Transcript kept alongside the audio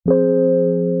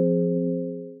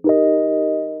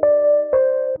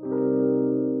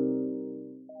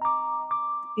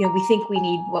we think we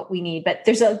need what we need, but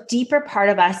there's a deeper part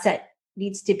of us that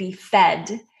needs to be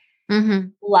fed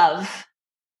love,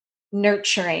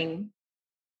 nurturing,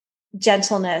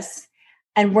 gentleness.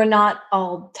 And we're not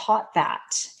all taught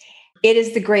that. It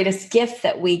is the greatest gift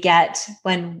that we get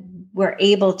when we're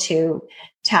able to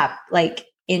tap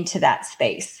into that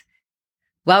space.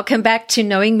 Welcome back to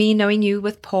Knowing Me, Knowing You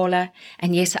with Paula.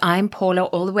 And yes, I'm Paula,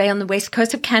 all the way on the west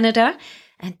coast of Canada.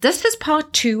 And this is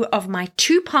part 2 of my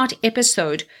 2-part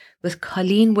episode with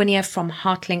Colleen Wynia from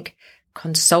HeartLink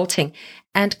Consulting.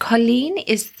 And Colleen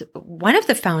is one of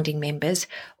the founding members,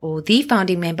 or the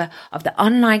founding member of the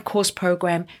online course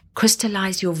program,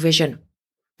 Crystallize Your Vision.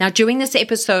 Now, during this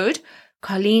episode,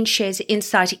 Colleen shares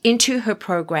insight into her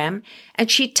program,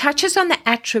 and she touches on the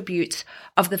attributes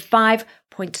of the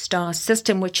 5-point STAR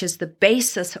system, which is the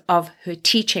basis of her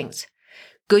teachings.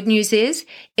 Good news is,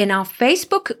 in our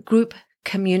Facebook group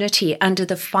community under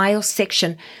the file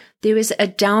section, there is a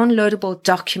downloadable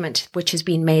document which has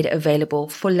been made available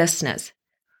for listeners.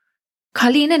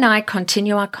 Colleen and I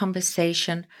continue our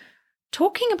conversation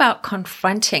talking about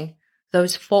confronting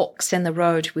those forks in the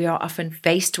road we are often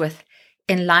faced with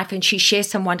in life, and she shares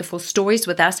some wonderful stories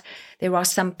with us. There are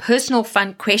some personal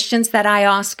fun questions that I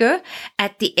ask her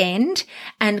at the end,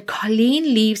 and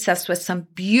Colleen leaves us with some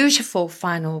beautiful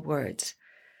final words.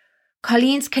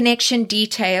 Colleen's connection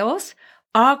details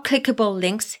are clickable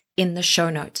links in the show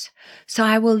notes. So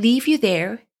I will leave you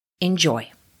there. Enjoy.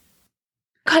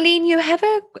 Colleen, you have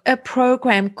a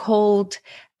program called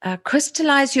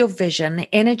Crystallize Your Vision,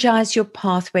 Energize Your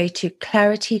Pathway to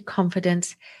Clarity,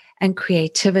 Confidence, and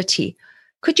Creativity.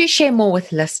 Could you share more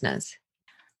with listeners?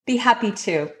 Be happy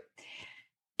to.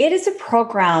 It is a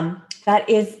program that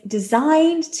is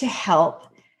designed to help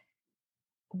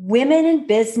women in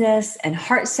business and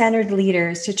heart-centered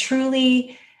leaders to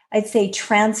truly, I'd say,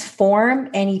 transform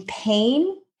any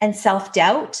pain and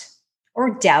self-doubt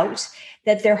or doubt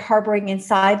that they're harboring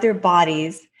inside their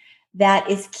bodies that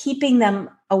is keeping them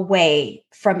away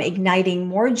from igniting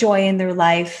more joy in their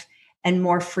life and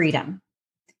more freedom.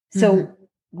 So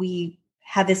we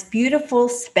have this beautiful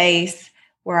space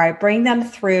where I bring them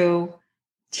through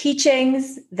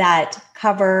teachings that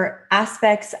cover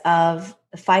aspects of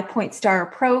the 5-point STAR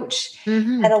approach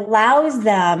that allows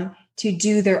them to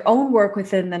do their own work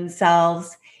within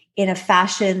themselves in a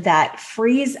fashion that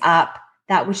frees up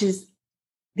that which is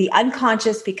the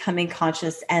unconscious becoming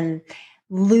conscious and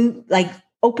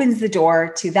opens the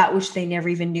door to that which they never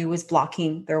even knew was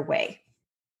blocking their way.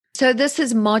 So this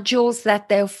is modules that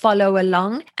they'll follow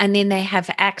along, and then they have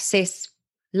access,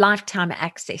 lifetime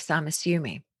access, I'm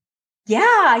assuming.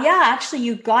 Yeah. Actually,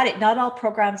 you got it. Not all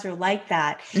programs are like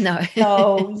that. No.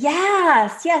 So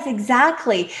yes,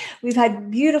 exactly. We've had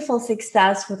beautiful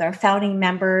success with our founding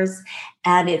members,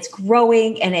 and it's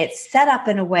growing, and it's set up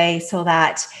in a way so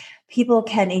that people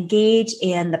can engage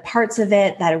in the parts of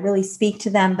it that really speak to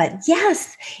them. But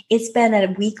yes, it's been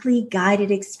a weekly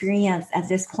guided experience at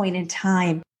this point in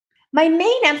time. My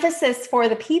main emphasis for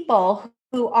the people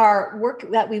who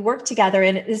we work together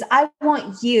in is I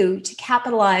want you to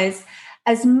capitalize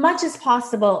as much as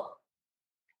possible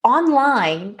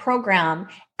online program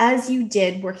as you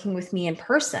did working with me in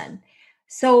person.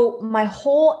 So my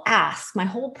whole ask, my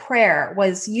whole prayer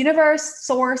was universe,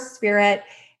 source, spirit,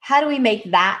 how do we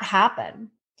make that happen?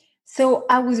 So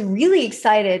I was really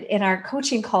excited in our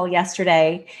coaching call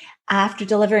yesterday after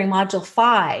delivering module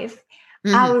 5.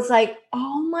 I was like,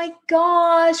 oh my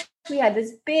gosh, we had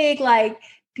this big,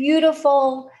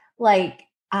 beautiful,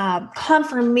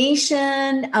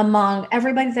 confirmation among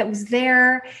everybody that was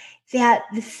there that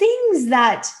the things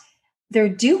that they're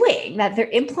doing, that they're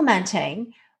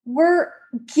implementing, were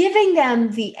giving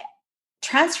them the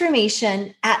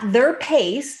transformation at their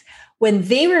pace when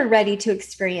they were ready to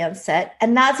experience it.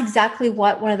 And that's exactly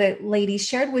what one of the ladies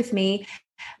shared with me.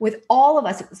 With all of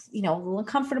us, it was, a little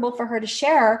uncomfortable for her to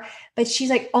share, but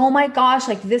she's like, oh my gosh,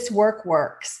 this work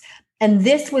works. And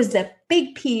this was the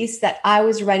big piece that I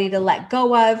was ready to let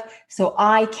go of so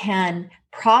I can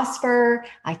prosper,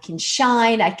 I can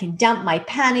shine, I can dump my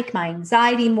panic, my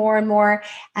anxiety more and more,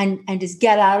 and just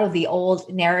get out of the old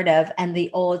narrative and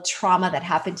the old trauma that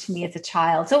happened to me as a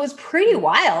child. So it was pretty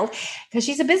wild because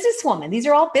she's a businesswoman. These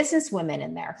are all business women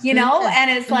in there, and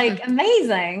it's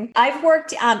amazing. I've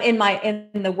worked in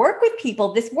the work with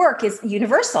people. This work is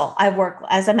universal. I work,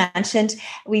 as I mentioned,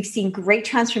 we've seen great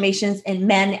transformations in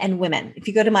men and women. If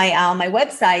you go to my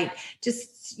website,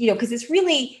 just, because it's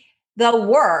really the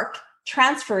work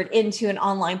transferred into an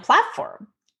online platform.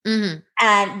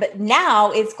 But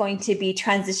now it's going to be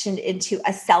transitioned into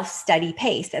a self-study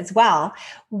pace as well,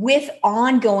 with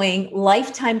ongoing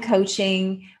lifetime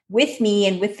coaching with me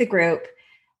and with the group.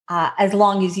 as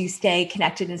long as you stay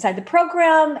connected inside the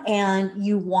program and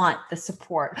you want the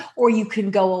support, or you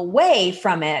can go away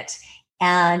from it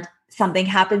and something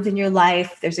happens in your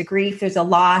life. There's a grief, there's a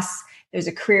loss, there's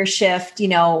a career shift,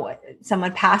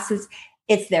 someone passes,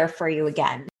 it's there for you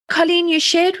again. Colleen, you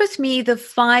shared with me the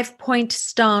 5-point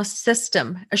star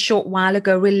system a short while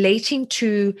ago relating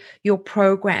to your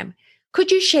program.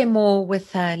 Could you share more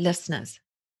with listeners?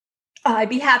 I'd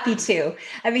be happy to.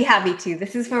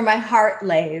 This is where my heart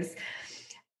lays.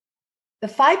 The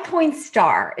 5-point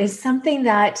star is something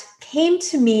that came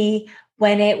to me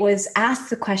when it was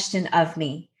asked the question of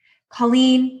me,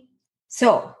 Colleen,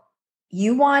 so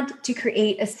you want to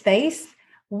create a space.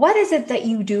 What is it that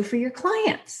you do for your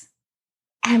clients?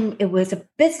 And it was a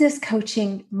business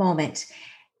coaching moment.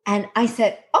 And I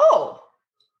said, oh,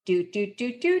 do.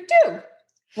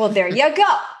 Well, there you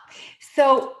go.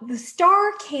 So the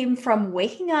star came from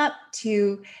waking up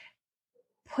to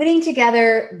putting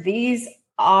together, these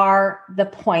are the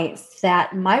points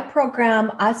that my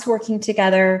program, us working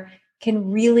together,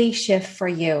 can really shift for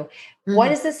you. Mm-hmm.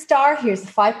 What is the star? Here's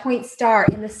the 5-point star.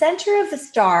 In the center of the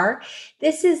star,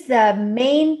 this is the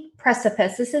main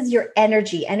precipice. This is your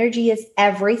energy. Energy is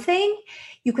everything.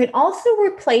 You can also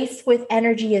replace with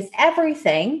energy is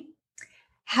everything,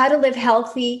 how to live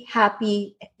healthy,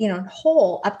 happy,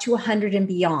 whole up to 100 and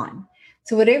beyond.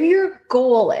 So whatever your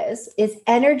goal is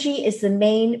energy is the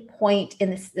main point in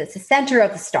the center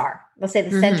of the star. Let's say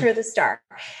the center of the star.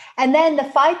 And then the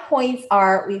 5 points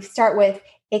are, we start with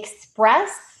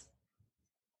express,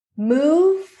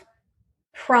 move,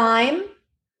 prime,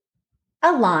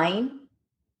 align,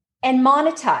 and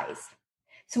monetize.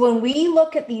 So when we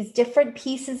look at these different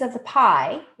pieces of the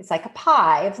pie, it's like a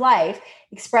pie of life,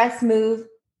 express, move,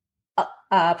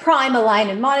 prime, align,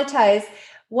 and monetize.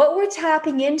 What we're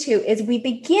tapping into is we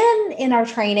begin in our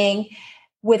training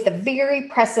with the very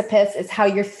precipice is how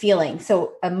you're feeling.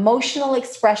 So emotional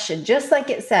expression, just like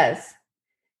it says.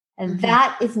 And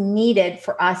that is needed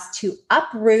for us to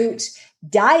uproot,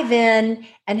 dive in,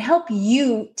 and help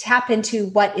you tap into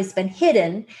what has been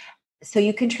hidden so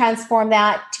you can transform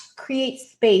that to create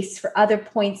space for other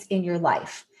points in your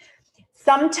life.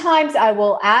 Sometimes I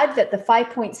will add that the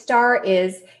 5-point star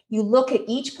is you look at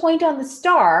each point on the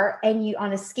star and you,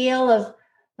 on a scale of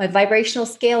my vibrational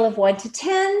scale of 1 to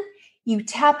 10, you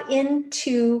tap in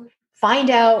to find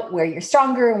out where you're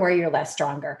stronger and where you're less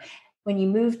stronger. When you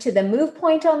move to the move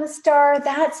point on the star,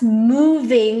 that's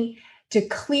moving to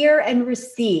clear and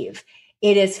receive.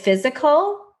 It is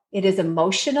physical, it is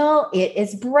emotional, it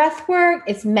is breath work,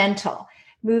 it's mental.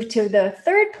 Move to the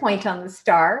 3rd point on the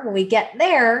star. When we get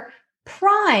there,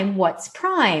 prime. What's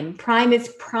prime? Prime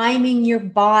is priming your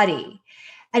body.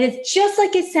 And it's just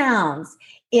like it sounds.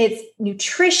 It's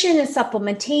nutrition and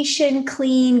supplementation,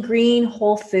 clean, green,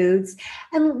 whole foods.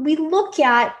 And we look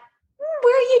at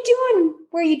where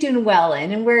are you doing well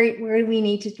in, and where do we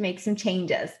need to make some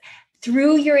changes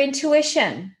through your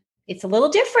intuition. It's a little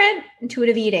different,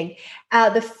 intuitive eating.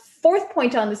 The 4th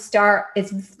point on the star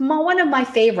is one of my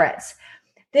favorites.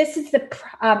 This is the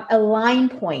align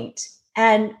point.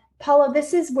 And Paula,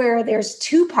 this is where there's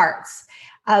 2 parts.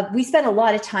 We spend a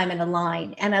lot of time in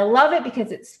align, and I love it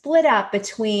because it's split up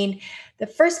between the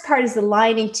first part is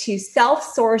aligning to self,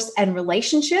 source, and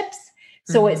relationships.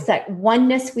 So it's that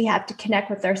oneness. We have to connect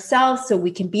with ourselves so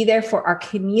we can be there for our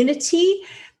community.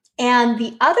 And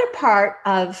the other part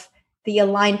of the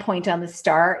align point on the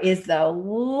star is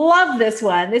love this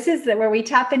one. This is where we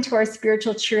tap into our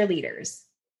spiritual cheerleaders.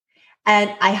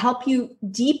 And I help you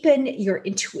deepen your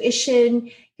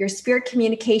intuition, your spirit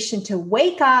communication to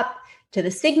wake up to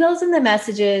the signals and the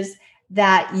messages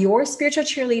that your spiritual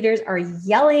cheerleaders are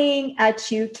yelling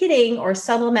at you, kidding, or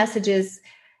subtle messages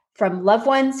from loved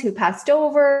ones who passed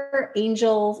over,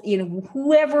 angels,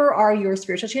 whoever are your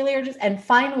spiritual cheerleaders. And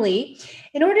finally,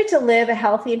 in order to live a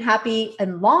healthy and happy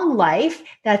and long life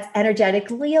that's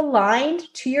energetically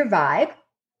aligned to your vibe,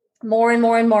 more and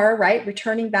more and more, right?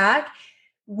 Returning back.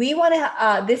 We want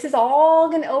to, this is all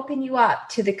going to open you up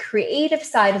to the creative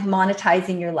side of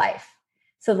monetizing your life.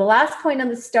 So the last point on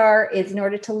the star is in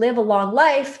order to live a long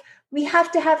life, we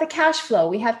have to have a cash flow.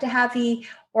 We have to have the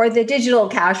digital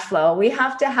cash flow. We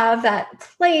have to have that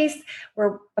place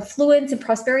where affluence and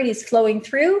prosperity is flowing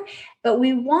through. But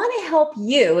we want to help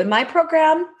you. In my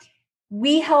program,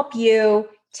 we help you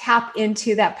tap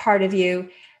into that part of you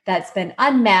that's been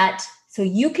unmet so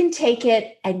you can take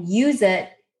it and use it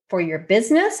for your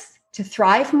business to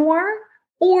thrive more,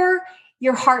 or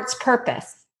your heart's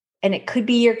purpose. And it could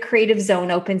be your creative zone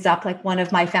opens up, like one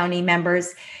of my founding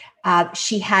members.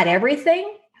 She had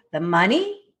everything, the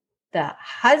money, the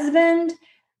husband,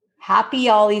 happy,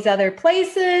 all these other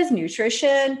places,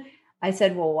 nutrition, I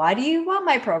said, well, why do you want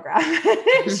my program?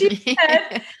 She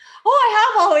said,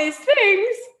 I have all these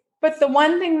things, but the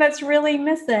one thing that's really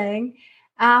missing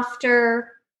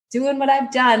after doing what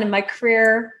I've done in my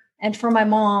career and for my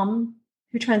mom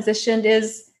who transitioned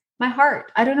is my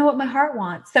heart. I don't know what my heart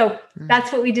wants. So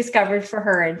that's what we discovered for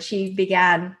her. And she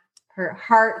began her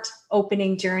heart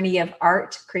opening journey of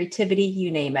art, creativity, you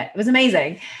name it. It was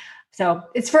amazing. So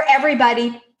it's for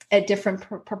everybody at different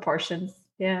proportions.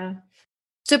 Yeah.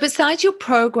 So besides your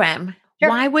program, Sure.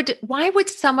 why would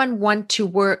someone want to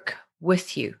work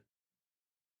with you?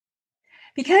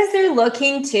 Because they're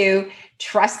looking to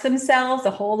trust themselves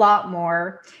a whole lot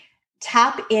more,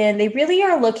 tap in. They really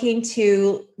are looking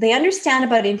to, they understand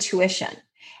about intuition,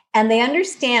 and they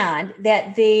understand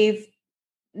that they're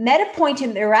at a point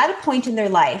in their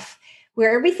life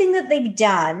where everything that they've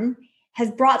done has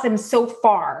brought them so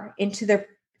far into their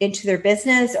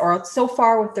business, or so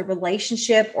far with their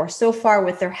relationship, or so far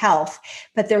with their health,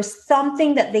 but there's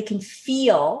something that they can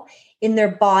feel in their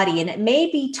body. And it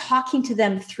may be talking to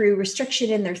them through restriction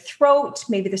in their throat.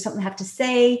 Maybe there's something they have to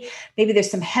say. Maybe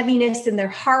there's some heaviness in their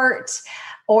heart,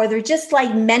 or they're just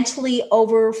like mentally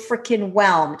over freaking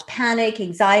whelmed, panic,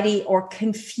 anxiety, or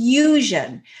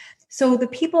confusion. So the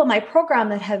people in my program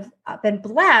that have been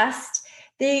blessed,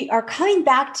 they are coming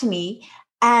back to me.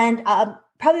 And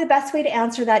probably the best way to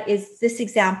answer that is this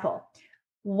example.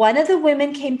 One of the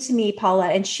women came to me, Paula,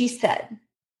 and she said,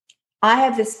 I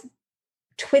have this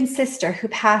twin sister who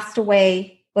passed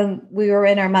away when we were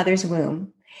in our mother's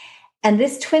womb. And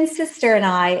this twin sister and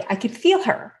I could feel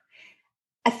her.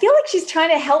 I feel like she's trying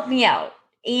to help me out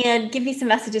and give me some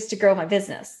messages to grow my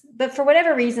business. But for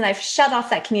whatever reason, I've shut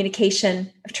off that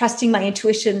communication of trusting my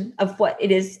intuition of what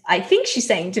it is I think she's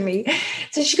saying to me.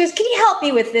 So she goes, can you help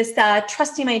me with this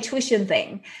trusting my intuition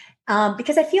thing?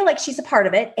 Because I feel like she's a part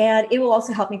of it, and it will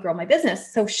also help me grow my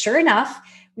business. So sure enough,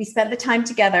 we spent the time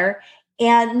together.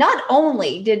 And not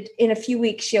only did in a few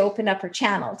weeks, she opened up her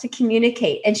channel to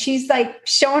communicate, and she's like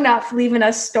showing up, leaving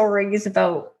us stories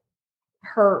about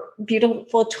her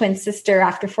beautiful twin sister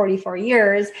after 44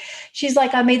 years. She's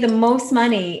like, I made the most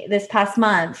money this past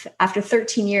month after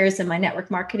 13 years in my network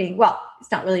marketing. Well,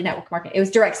 it's not really network marketing. It was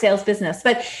direct sales business,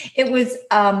 but it was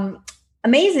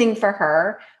amazing for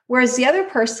her. Whereas the other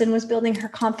person was building her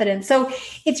confidence. So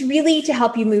it's really to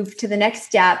help you move to the next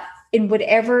step in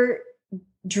whatever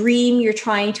dream you're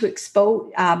trying to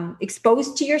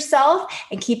expose to yourself,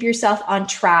 and keep yourself on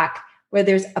track where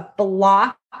there's a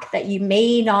block that you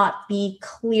may not be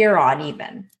clear on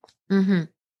even. Mm-hmm.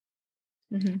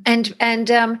 Mm-hmm.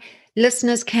 And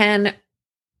listeners can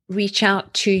reach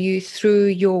out to you through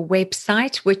your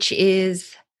website, which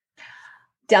is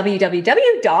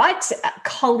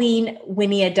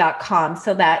www.colleenwynia.com.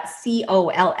 So that's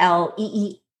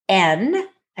COLLEEN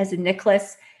as in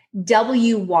Nicholas,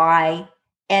 WYNIA.com.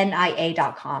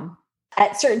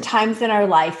 At certain times in our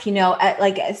life, at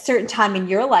like a certain time in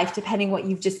your life, depending what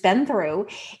you've just been through,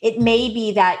 it may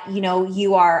be that,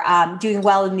 you are doing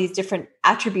well in these different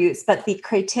attributes, but the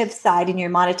creative side and you're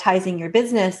monetizing your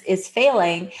business is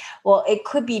failing. Well, it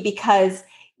could be because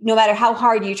no matter how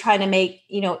hard you're trying to make,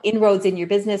 inroads in your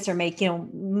business, or make,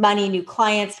 money, new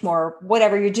clients, more,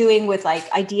 whatever you're doing with like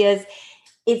ideas,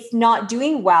 it's not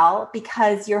doing well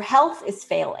because your health is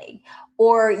failing,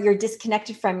 or you're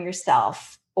disconnected from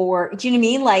yourself. Or do you know what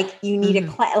I mean? Like you need a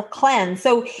cleanse.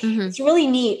 So it's really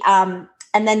neat. And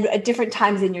then at different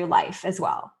times in your life as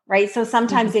well, right? So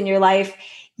sometimes in your life,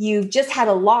 you've just had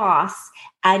a loss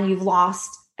and you've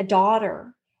lost a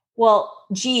daughter. Well,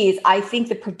 geez, I think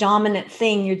the predominant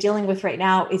thing you're dealing with right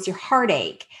now is your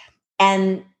heartache.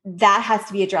 And that has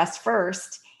to be addressed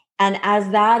first. And as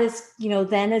that is,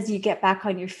 then as you get back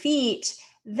on your feet,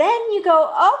 then you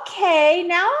go, okay,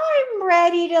 now I'm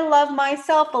ready to love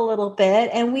myself a little bit.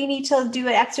 And we need to do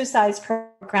an exercise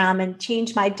program and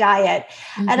change my diet.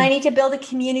 And I need to build a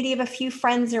community of a few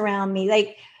friends around me,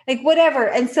 like whatever.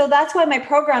 And so that's why my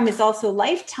program is also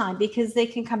lifetime, because they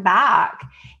can come back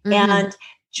and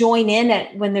join in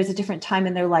at when there's a different time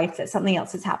in their life that something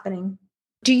else is happening.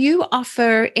 Do you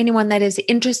offer anyone that is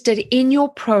interested in your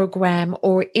program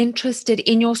or interested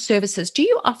in your services? Do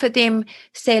you offer them,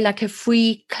 say, like a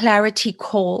free clarity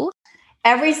call?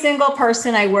 Every single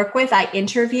person I work with, I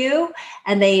interview,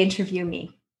 and they interview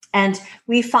me. And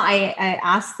I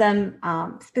ask them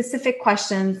specific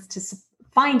questions to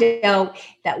find out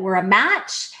that we're a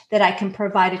match, that I can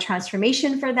provide a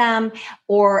transformation for them,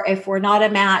 or if we're not a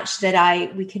match,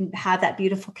 that we can have that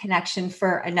beautiful connection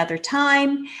for another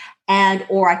time.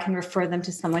 Or I can refer them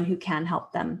to someone who can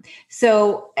help them.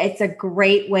 So it's a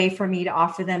great way for me to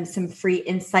offer them some free,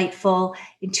 insightful,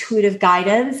 intuitive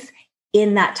guidance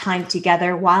in that time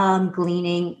together while I'm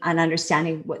gleaning and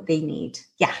understanding what they need.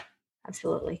 Yeah,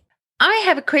 absolutely. I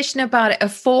have a question about a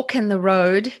fork in the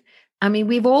road. I mean,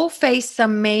 we've all faced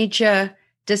some major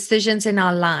decisions in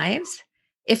our lives,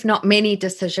 if not many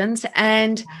decisions.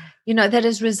 And, that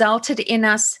has resulted in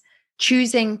us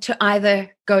choosing to either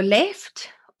go left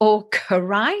or go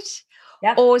right,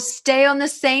 or stay on the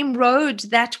same road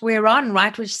that we're on,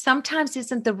 right? Which sometimes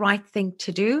isn't the right thing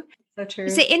to do. So true.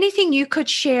 Is there anything you could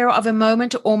share of a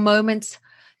moment or moments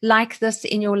like this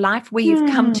in your life where you've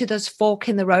come to this fork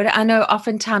in the road? I know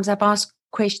oftentimes I've asked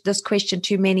this question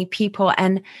to many people,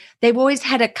 and they've always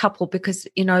had a couple because,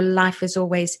 life is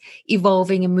always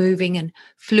evolving and moving and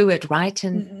fluid, right?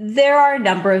 And there are a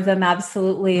number of them,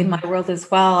 absolutely, in my world as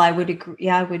well. I would agree.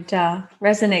 Yeah, I would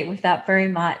resonate with that very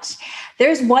much.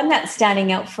 There's one that's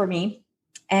standing out for me,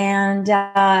 and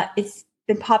it's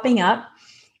been popping up.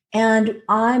 And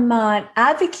I'm an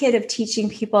advocate of teaching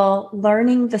people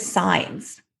learning the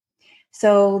signs.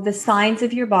 So the signs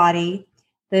of your body,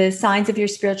 the signs of your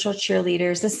spiritual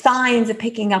cheerleaders, the signs of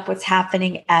picking up what's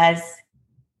happening as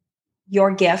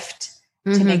your gift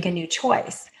to make a new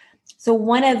choice. So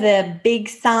one of the big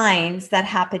signs that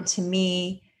happened to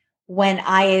me when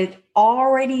I had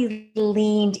already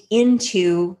leaned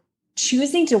into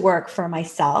choosing to work for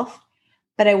myself,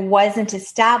 but I wasn't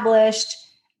established.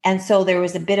 And so there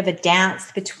was a bit of a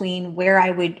dance between where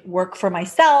I would work for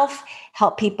myself,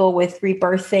 help people with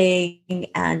rebirthing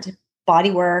and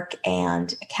body work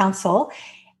and counsel,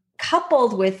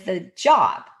 coupled with the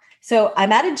job. So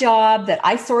I'm at a job that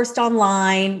I sourced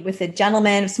online with a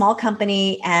gentleman, a small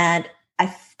company, and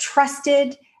I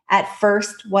trusted at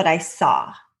first what I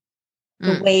saw,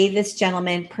 the way this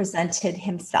gentleman presented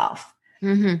himself.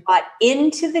 Got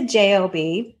into the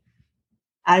JOB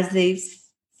as the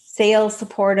sales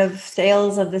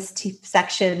of this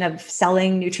section of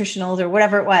selling nutritionals or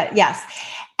whatever it was. Yes.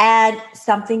 And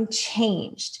something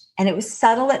changed, and it was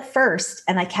subtle at first.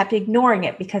 And I kept ignoring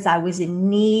it because I was in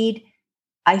need.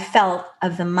 I felt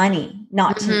of the money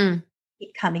not to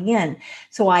keep coming in.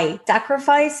 So I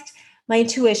sacrificed my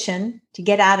intuition to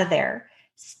get out of there,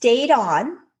 stayed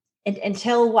on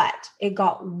until what? It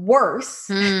got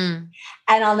worse. And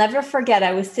I'll never forget,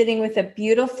 I was sitting with a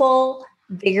beautiful,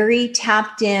 very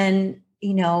tapped in,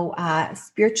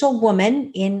 spiritual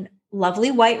woman in lovely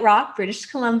White Rock, British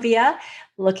Columbia,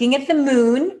 looking at the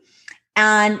moon.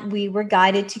 And we were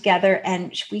guided together,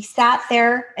 and we sat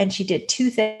there, and she did two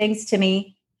things to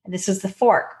me. And this was the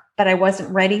fork, but I wasn't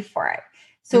ready for it.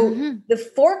 So the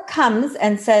fork comes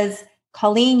and says,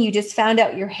 Colleen, you just found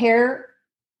out your hair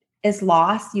is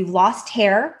lost. You've lost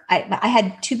hair. I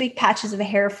had 2 big patches of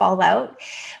hair fall out.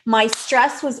 My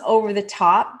stress was over the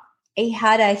top. I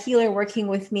had a healer working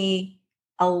with me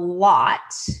a lot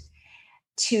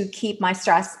to keep my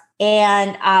stress,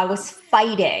 and I was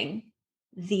fighting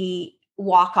the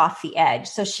walk off the edge.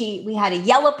 So we had a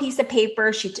yellow piece of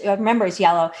paper. I remember it's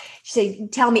yellow. She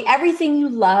said, tell me everything you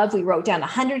love. We wrote down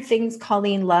 100 things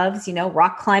Colleen loves,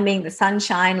 rock climbing, the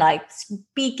sunshine, like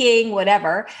speaking,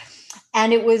 whatever.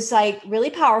 And it was like really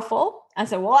powerful. I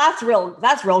said, well,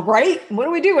 that's real great. What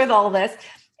do we do with all this?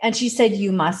 And she said,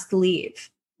 you must leave.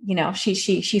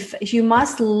 You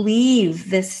must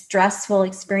leave this stressful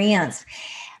experience.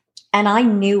 And I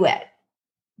knew it,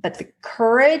 but the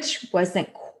courage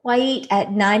wasn't quite at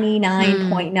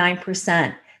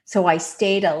 99.9%. So I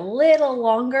stayed a little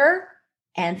longer,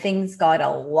 and things got a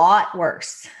lot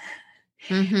worse.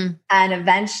 And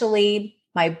eventually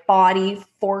my body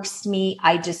forced me.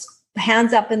 I just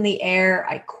hands up in the air.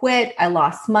 I quit. I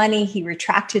lost money. He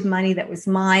retracted money that was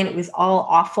mine. It was all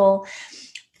awful.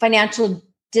 Financial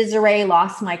disarray,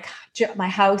 lost my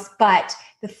house. But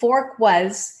the fork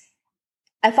was,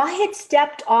 if I had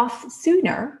stepped off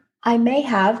sooner, I may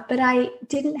have, but I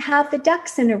didn't have the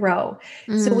ducks in a row.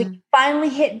 So we finally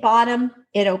hit bottom.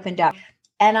 It opened up.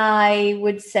 And I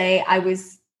would say I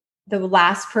was the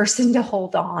last person to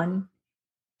hold on.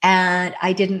 And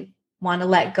I didn't want to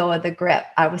let go of the grip.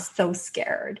 I was so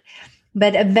scared.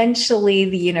 But eventually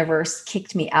the universe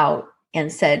kicked me out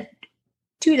and said,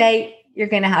 too late, you're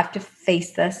going to have to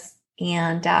face this.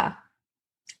 And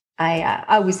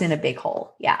I was in a big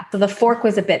hole. Yeah. So the fork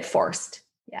was a bit forced.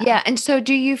 Yeah. And so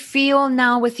do you feel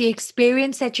now, with the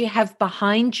experience that you have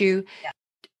behind you,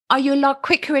 are you a lot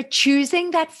quicker at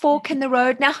choosing that fork in the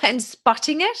road now and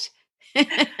spotting it?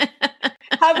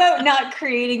 How about not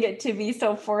creating it to be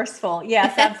so forceful?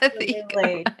 Yes,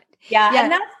 absolutely. Yeah.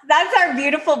 And that's our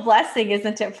beautiful blessing,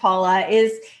 isn't it, Paula?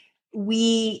 Is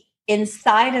we,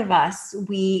 inside of us,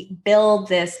 we build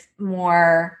this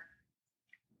more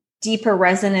deeper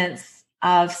resonance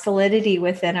of solidity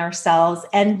within ourselves.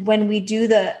 And when we do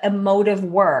the emotive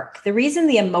work, the reason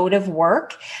the emotive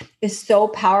work is so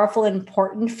powerful and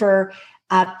important for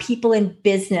people in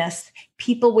business,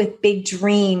 people with big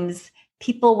dreams,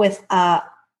 people with a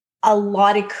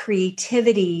lot of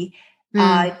creativity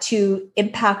to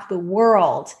impact the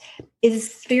world,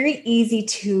 is very easy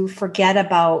to forget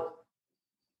about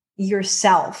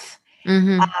yourself.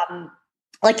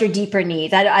 Like your deeper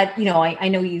needs. I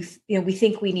know we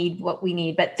think we need what we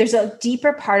need, but there's a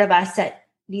deeper part of us that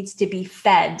needs to be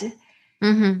fed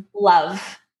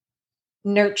love,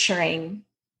 nurturing,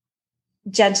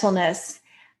 gentleness.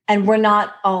 And we're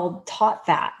not all taught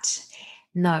that.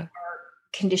 No.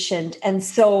 Conditioned. And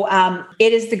so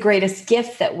it is the greatest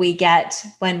gift that we get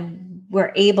when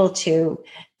we're able to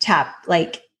tap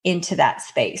like into that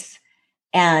space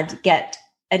and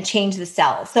change the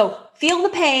cells. So feel the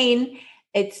pain.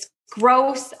 It's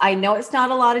gross. I know it's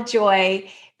not a lot of joy,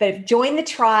 but join the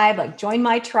tribe, like join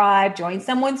my tribe, join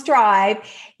someone's tribe,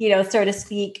 so to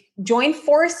speak, join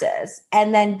forces,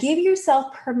 and then give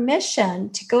yourself permission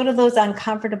to go to those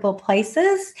uncomfortable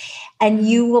places, and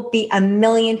you will be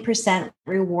 1,000,000%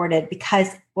 rewarded, because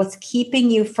what's keeping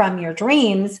you from your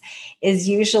dreams is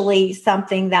usually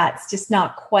something that's just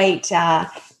not quite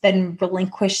been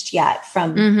relinquished yet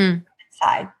from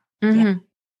inside. Yeah.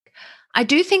 I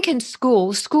do think in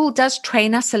school does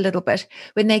train us a little bit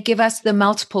when they give us the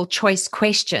multiple choice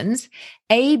questions,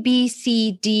 A, B,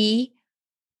 C, D,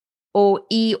 or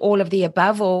E, all of the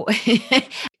above, or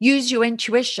use your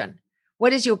intuition. What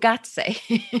does your gut say?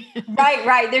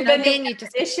 Right. There's No, been then a you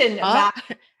just tradition about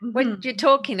what you're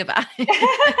talking about.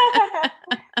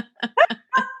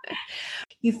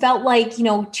 You felt like,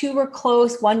 two were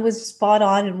close, one was spot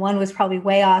on, and one was probably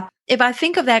way off. If I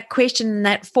think of that question and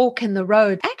that fork in the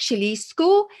road, actually,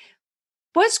 school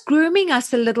was grooming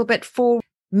us a little bit for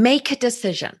make a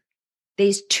decision.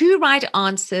 There's two right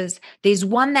answers. There's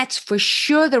one that's for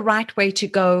sure the right way to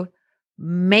go.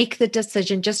 Make the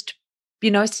decision. Just,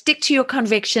 stick to your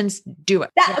convictions. Do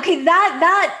it.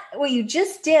 That what you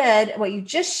just did, what you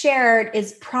just shared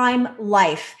is prime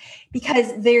life,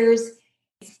 because there's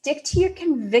stick to your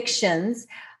convictions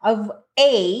of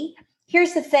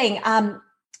here's the thing.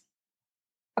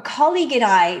 A colleague and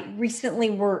I recently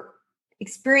were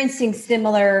experiencing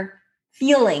similar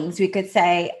feelings, we could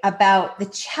say, about the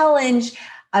challenge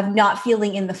of not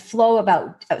feeling in the flow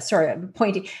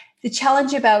the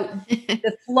challenge about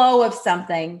the flow of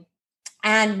something.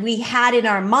 And we had in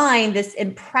our mind this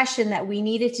impression that we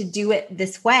needed to do it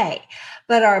this way,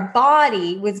 but our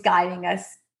body was guiding us.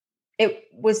 It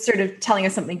was sort of telling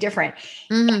us something different.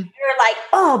 And we were like,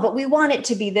 oh, but we want it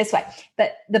to be this way.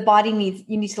 But you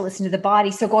need to listen to the body.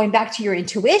 So going back to your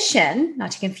intuition, not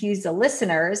to confuse the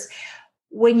listeners,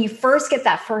 when you first get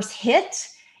that first hit,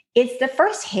 it's the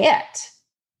first hit.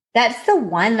 That's the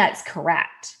one that's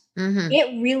correct.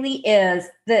 It really is.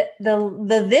 The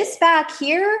this back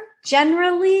here,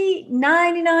 generally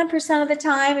 99% of the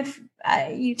time, if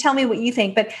you tell me what you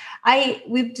think, but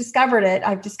we've discovered it.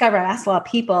 I asked a lot of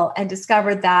people and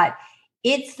discovered that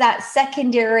it's that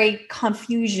secondary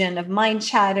confusion of mind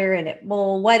chatter and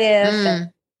what if,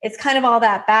 it's kind of all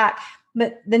that back.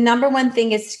 But the number one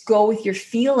thing is to go with your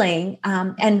feeling.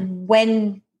 And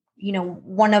when,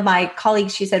 one of my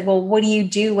colleagues, she said, well, what do you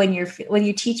do when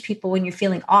you teach people when you're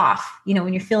feeling off,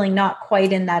 when you're feeling not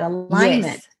quite in that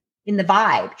alignment, in the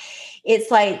vibe?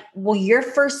 It's like, well, your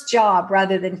first job,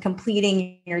 rather than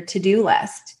completing your to-do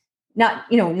list,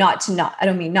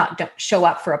 don't show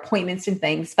up for appointments and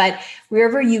things, but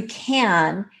wherever you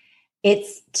can,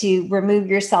 it's to remove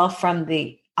yourself from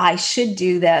the, I should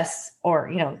do this,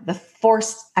 or, the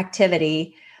forced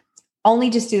activity.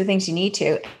 Only just do the things you need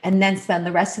to, and then spend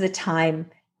the rest of the time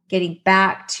getting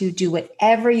back to do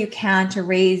whatever you can to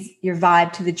raise your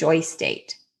vibe to the joy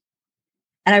state.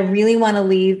 And I really want to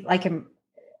leave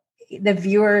the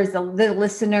viewers, the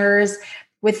listeners,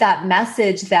 with that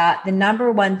message that the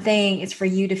number one thing is for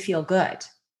you to feel good.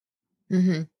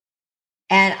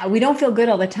 And we don't feel good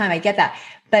all the time. I get that.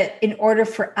 But in order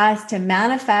for us to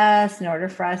manifest, in order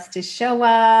for us to show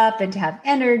up and to have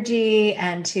energy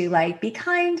and to be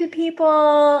kind to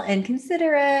people and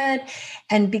considerate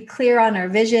and be clear on our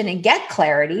vision and get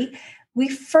clarity, we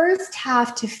first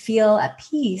have to feel at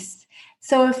peace.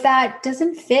 So if that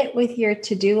doesn't fit with your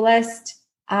to-do list,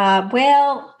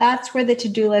 that's where the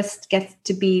to-do list gets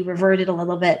to be reverted a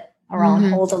little bit or on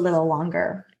hold a little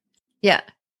longer. Yeah.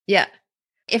 Yeah.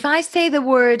 If I say the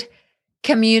word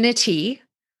community,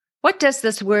 what does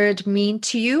this word mean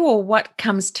to you, or what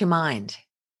comes to mind?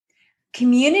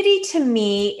 Community to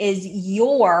me is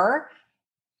your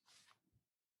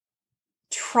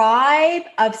tribe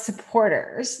of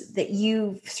supporters that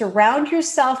you surround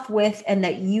yourself with and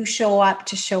that you show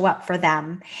up for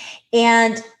them.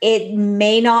 And it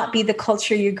may not be the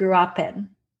culture you grew up in.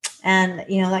 And,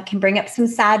 that can bring up some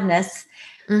sadness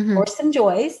or some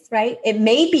joys, right? It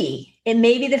may be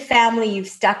the family you've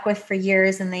stuck with for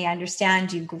years and they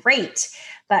understand you great.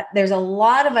 But there's a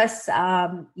lot of us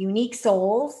unique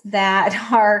souls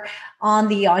that are on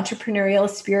the entrepreneurial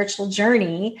spiritual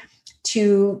journey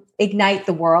to ignite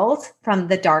the world from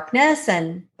the darkness,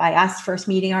 and by us first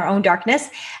meeting our own darkness.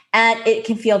 And it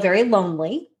can feel very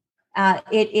lonely.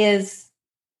 It is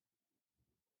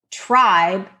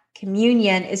tribe,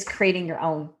 communion is creating your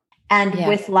own. And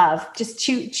with love, just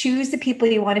choose the people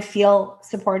you want to feel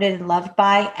supported and loved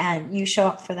by, and you show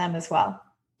up for them as well.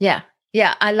 Yeah.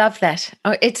 Yeah, I love that.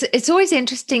 Oh, it's always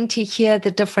interesting to hear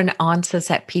the different answers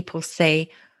that people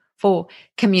say for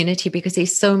community, because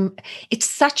it's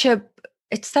such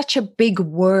a big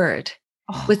word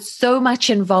with so much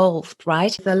involved,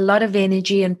 right? There's a lot of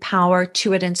energy and power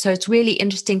to it. And so it's really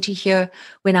interesting to hear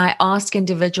when I ask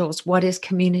individuals, what is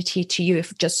community to you?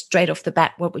 If just straight off the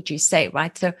bat, what would you say,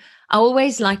 right? So I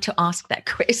always like to ask that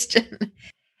question.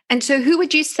 And so who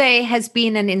would you say has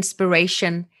been an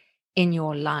inspiration in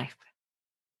your life?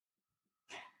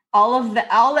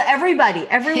 Everybody,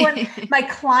 everyone, my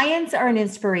clients are an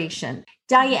inspiration.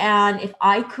 Diane, if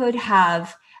I could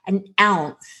have an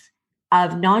ounce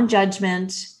of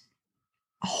non-judgment,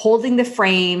 holding the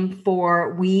frame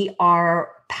for we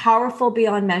are powerful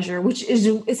beyond measure, which is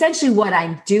essentially what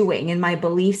I'm doing in my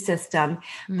belief system.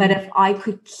 But if I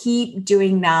could keep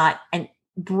doing that and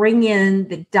bring in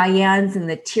the Dianes and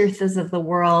the Tirthas of the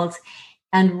world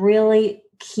and really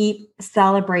keep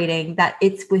celebrating that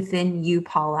it's within you,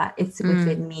 Paula, it's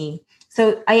within me.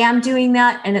 So I am doing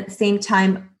that. And at the same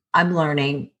time, I'm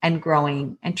learning and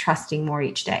growing and trusting more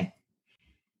each day.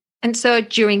 And so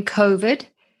during COVID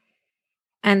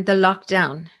and the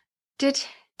lockdown, did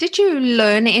you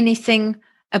learn anything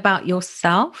about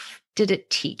yourself? Did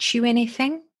it teach you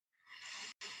anything?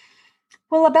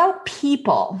 Well, about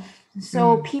people.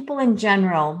 So people in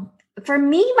general, for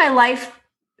me, my life,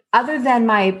 other than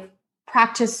my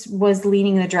practice, was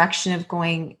leaning in the direction of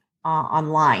going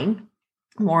online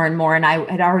more and more. And I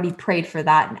had already prayed for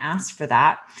that and asked for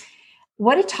that.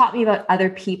 What it taught me about other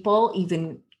people,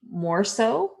 even more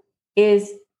so,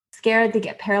 is scared, they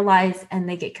get paralyzed and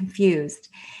they get confused.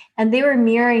 And they were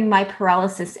mirroring my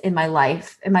paralysis in my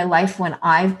life when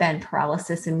I've been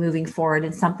paralysis and moving forward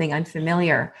in something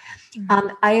unfamiliar.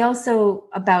 I also,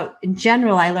 in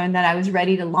general, I learned that I was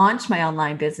ready to launch my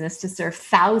online business to serve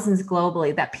thousands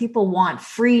globally, that people want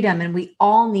freedom and we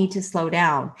all need to slow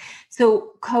down.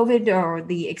 So COVID, or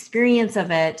the experience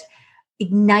of it,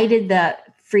 ignited the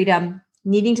freedom,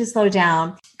 needing to slow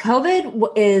down.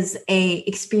 COVID is a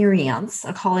experience.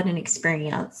 I call it an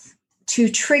experience to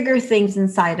trigger things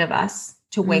inside of us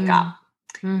to wake up.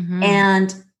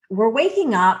 And we're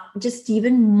waking up just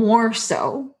even more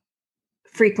so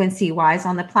frequency wise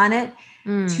on the planet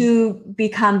to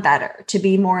become better, to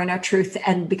be more in our truth.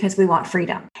 And because we want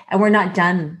freedom, and we're not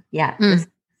done yet. This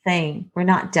thing, we're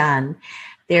not done.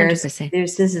 This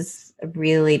is a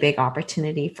really big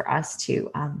opportunity for us to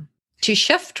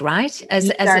shift, right?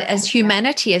 As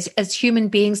humanity, as human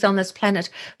beings on this planet.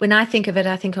 When I think of it,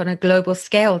 I think on a global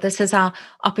scale, this is our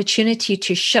opportunity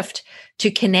to shift,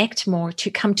 to connect more, to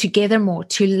come together more,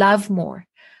 to love more,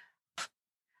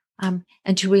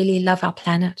 and to really love our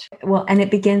planet. Well, and it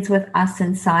begins with us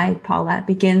inside, Paula. It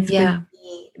begins with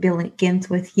me, it begins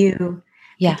with you.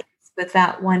 Yeah. Begins with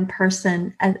that one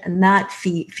person, and that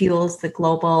fuels the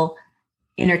global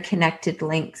interconnected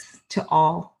links to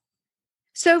all.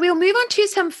 So we'll move on to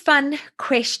some fun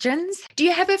questions. Do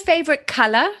you have a favorite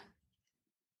color?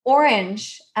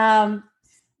 Orange.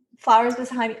 Flowers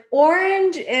behind me.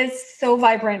 Orange is so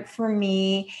vibrant for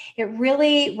me. It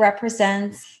really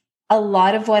represents a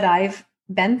lot of what I've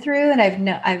been through, and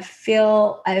I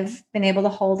feel I've been able to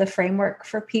hold a framework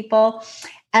for people.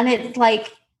 And it's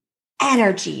like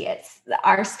energy. It's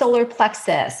our solar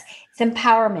plexus. It's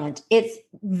empowerment. It's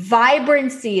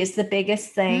vibrancy is the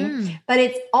biggest thing, but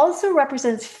it also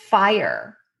represents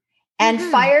fire. And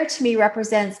fire to me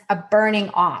represents a burning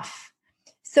off.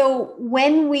 So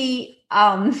when we,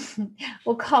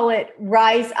 we'll call it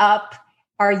rise up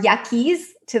our yuckies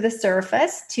to the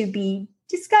surface to be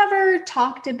discovered,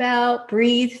 talked about,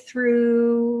 breathed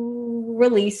through,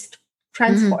 released,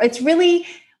 transform. It's really,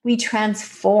 we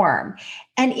transform.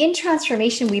 And in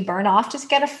transformation, we burn off, just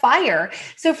get a fire.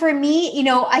 So for me,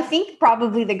 I think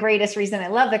probably the greatest reason I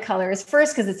love the color is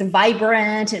first because it's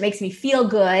vibrant, it makes me feel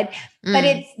good, but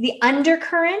it's the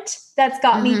undercurrent that's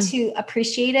got me to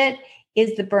appreciate it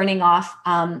is the burning off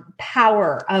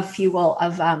power of fuel,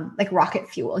 of like rocket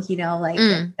fuel,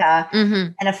 and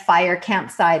a fire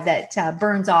campsite that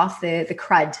burns off the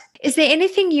crud. Is there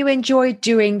anything you enjoy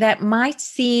doing that might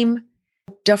seem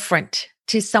different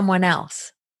to someone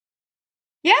else?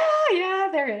 Yeah,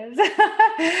 there is.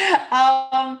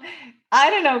 I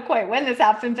don't know quite when this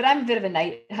happened, but I'm a bit of a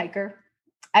night hiker.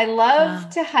 I love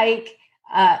to hike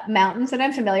mountains that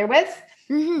I'm familiar with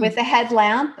a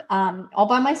headlamp, all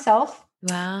by myself.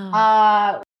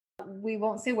 Wow. We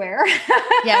won't say where.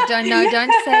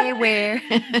 Don't say where.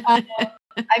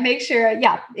 I make sure,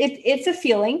 it's a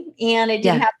feeling, and it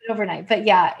didn't happen overnight, but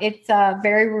it's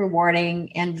very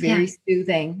rewarding and very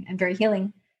soothing and very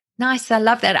healing. Nice. I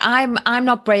love that. I'm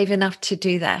not brave enough to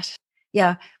do that.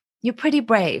 Yeah. You're pretty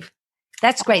brave.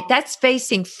 That's great. That's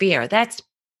facing fear. That's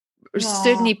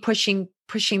certainly pushing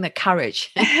the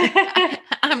courage.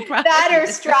 I'm proud that or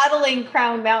straddling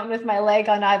Crown Mountain with my leg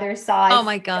on either side. Oh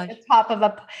my God. At the top of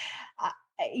I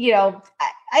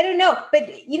don't know, but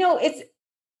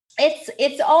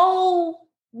it's all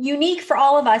unique for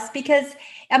all of us because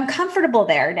I'm comfortable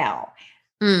there now.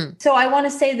 So I want to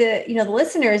say that, the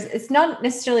listeners, it's not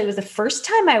necessarily, it was the first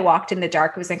time I walked in the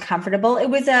dark, it was uncomfortable.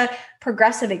 It was a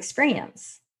progressive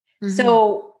experience.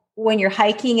 So when you're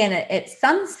hiking and at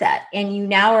sunset and you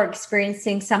now are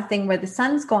experiencing something where the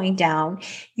sun's going down,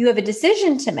 you have a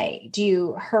decision to make. Do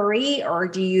you hurry or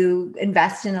do you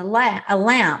invest in a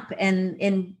lamp? And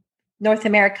in North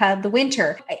America, the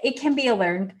winter, it can be a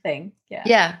learned thing.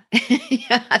 Yeah,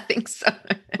 I think so.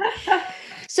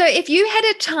 So if you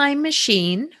had a time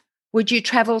machine, would you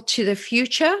travel to the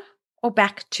future or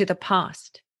back to the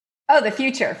past? Oh, the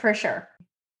future, for sure.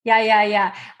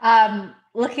 Yeah.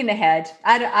 Looking ahead.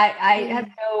 I have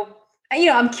no,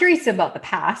 I'm curious about the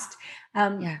past.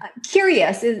 I'm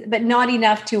curious, but not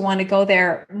enough to want to go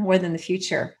there more than the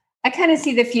future. I kind of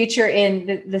see the future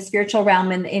in the spiritual realm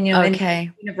and in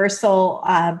universal.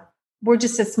 We're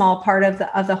just a small part of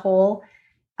the whole.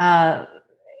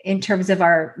 In terms of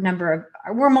our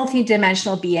we're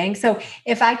multidimensional beings. So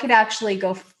if I could actually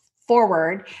go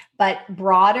forward, but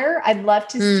broader, I'd love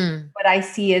to see what I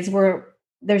see is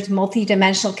there's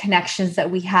multidimensional connections that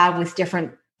we have with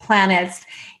different planets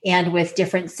and with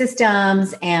different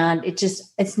systems. And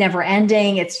it's never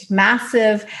ending. It's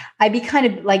massive. I'd be kind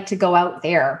of like to go out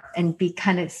there and be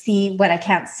kind of see what I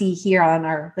can't see here on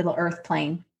our little earth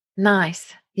plane.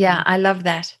 Nice. Yeah. I love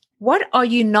that. What are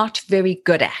you not very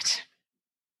good at?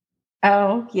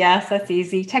 Oh, yes, that's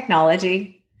easy.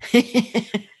 Technology.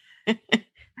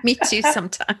 Me too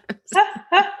sometimes.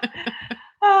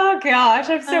 Oh, gosh,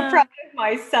 I'm so proud of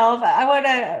myself. I want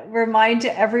to remind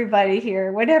to everybody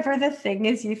here, whatever the thing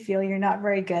is you feel you're not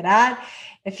very good at,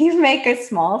 if you make a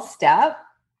small step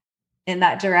in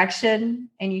that direction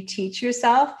and you teach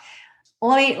yourself,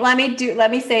 let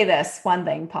me say this one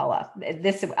thing, Paula.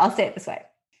 I'll say it this way.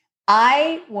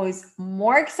 I was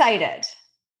more excited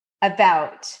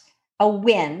about a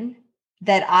win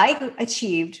that I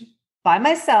achieved by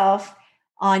myself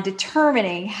on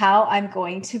determining how I'm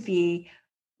going to be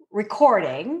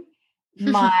recording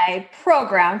my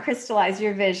program, Crystallize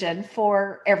Your Vision,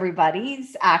 for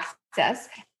everybody's access.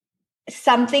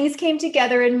 Some things came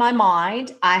together in my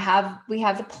mind. We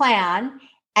have the plan,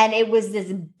 and it was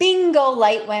this bingo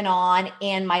light went on,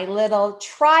 and my little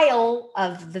trial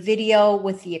of the video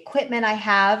with the equipment I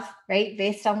have, right,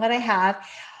 based on what I have,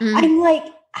 I'm like,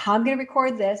 how I'm going to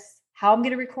record this, how I'm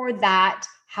going to record that,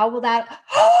 how will that,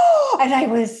 and I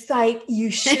was like, you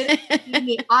should see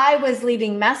me. I was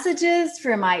leaving messages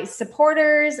for my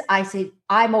supporters. I said,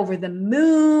 I'm over the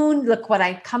moon. Look what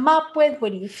I come up with.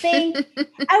 What do you think?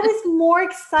 I was more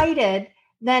excited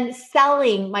than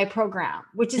selling my program,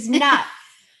 which is nuts.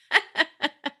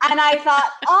 And I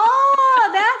thought,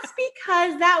 that's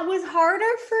because that was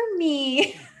harder for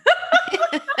me.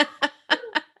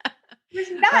 It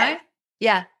was nuts. Right?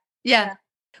 Yeah.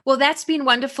 Well, that's been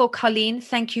wonderful, Colleen.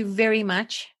 Thank you very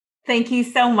much. Thank you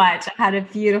so much. I had a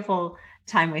beautiful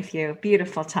time with you.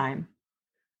 Beautiful time.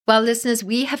 Well, listeners,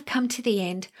 we have come to the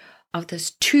end of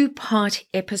this 2-part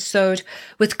episode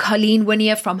with Colleen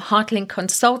Wynia from Heartlink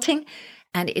Consulting.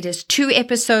 And it is 2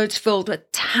 episodes filled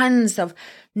with tons of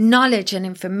knowledge and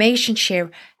information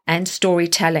share and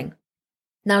storytelling.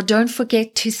 Now, don't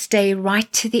forget to stay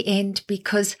right to the end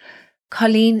because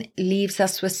Colleen leaves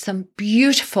us with some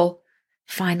beautiful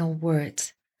final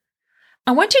words.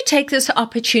 I want to take this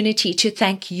opportunity to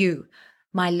thank you,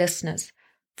 my listeners,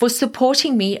 for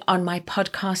supporting me on my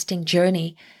podcasting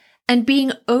journey and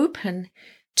being open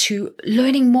to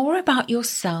learning more about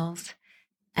yourselves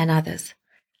and others.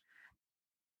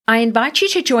 I invite you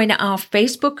to join our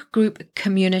Facebook group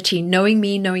community, Knowing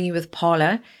Me, Knowing You with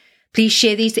Paula, Please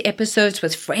share these episodes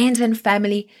with friends and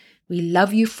family. We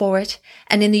love you for it.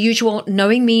 And in the usual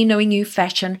knowing me, knowing you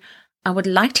fashion, I would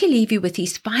like to leave you with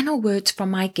these final words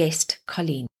from my guest,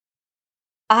 Colleen.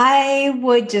 I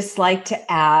would just like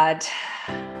to add,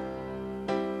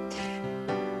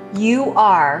 you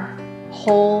are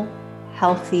whole,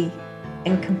 healthy,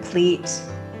 and complete.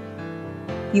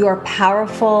 You are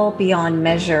powerful beyond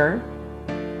measure.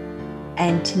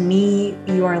 And to me,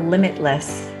 you are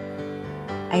limitless.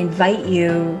 I invite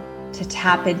you to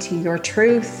tap into your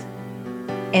truth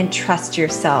and trust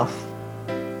yourself.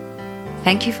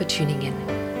 Thank you for tuning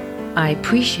in. I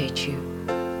appreciate you.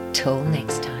 Till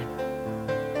next time.